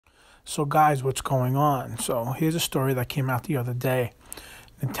So, guys, what's going on? So, here's a story that came out the other day.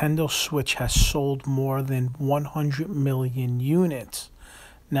 Nintendo Switch has sold more than 100 million units.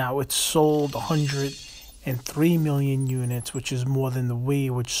 Now, it's sold 103 million units, which is more than the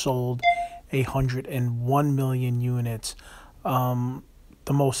Wii, which sold 101 million units.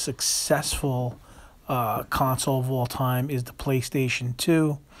 The most successful console of all time is the PlayStation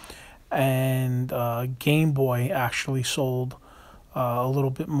 2, and Game Boy actually sold a little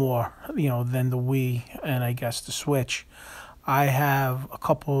bit more, than the Wii and I guess the Switch. I have a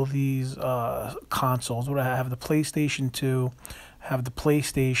couple of these consoles. What I have the PlayStation 2, I have the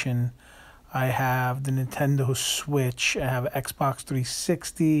PlayStation, I have the Nintendo Switch, I have Xbox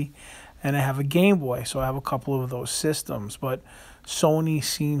 360, and I have a Game Boy. So I have a couple of those systems. But Sony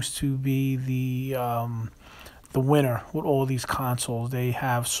seems to be the winner with all these consoles. They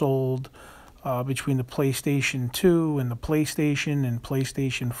have sold between the PlayStation 2 and the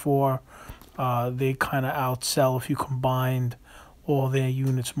PlayStation 4. They kind of outsell, if you combined all their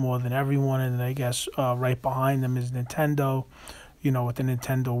units, more than everyone. And I guess right behind them is Nintendo, with the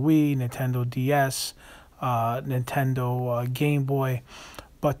Nintendo Wii, Nintendo DS, Nintendo Game Boy.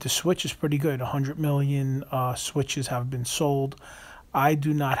 But the Switch is pretty good. 100 million Switches have been sold. I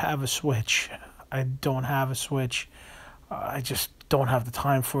do not have a Switch. I don't have a Switch. I just don't have the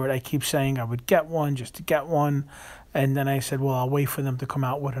time for it. I keep saying I would get one just to get one. And then I said, well, I'll wait for them to come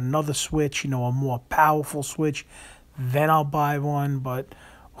out with another Switch, a more powerful Switch. Then I'll buy one. But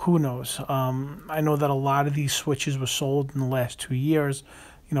who knows? I know that a lot of these Switches were sold in the last 2 years.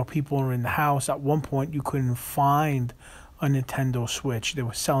 People were in the house. At one point, you couldn't find a Nintendo Switch. They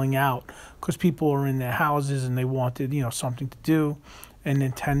were selling out because people were in their houses and they wanted, something to do. And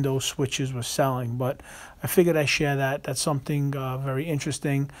Nintendo Switches were selling. But I figured I'd share that. That's something very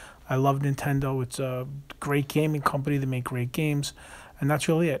interesting. I love Nintendo. It's a great gaming company. They make great games. And that's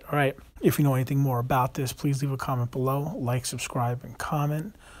really it. All right. If you know anything more about this, please leave a comment below. Like, subscribe, and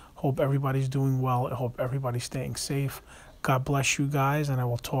comment. Hope everybody's doing well. I hope everybody's staying safe. God bless you guys, and I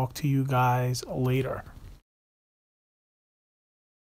will talk to you guys later.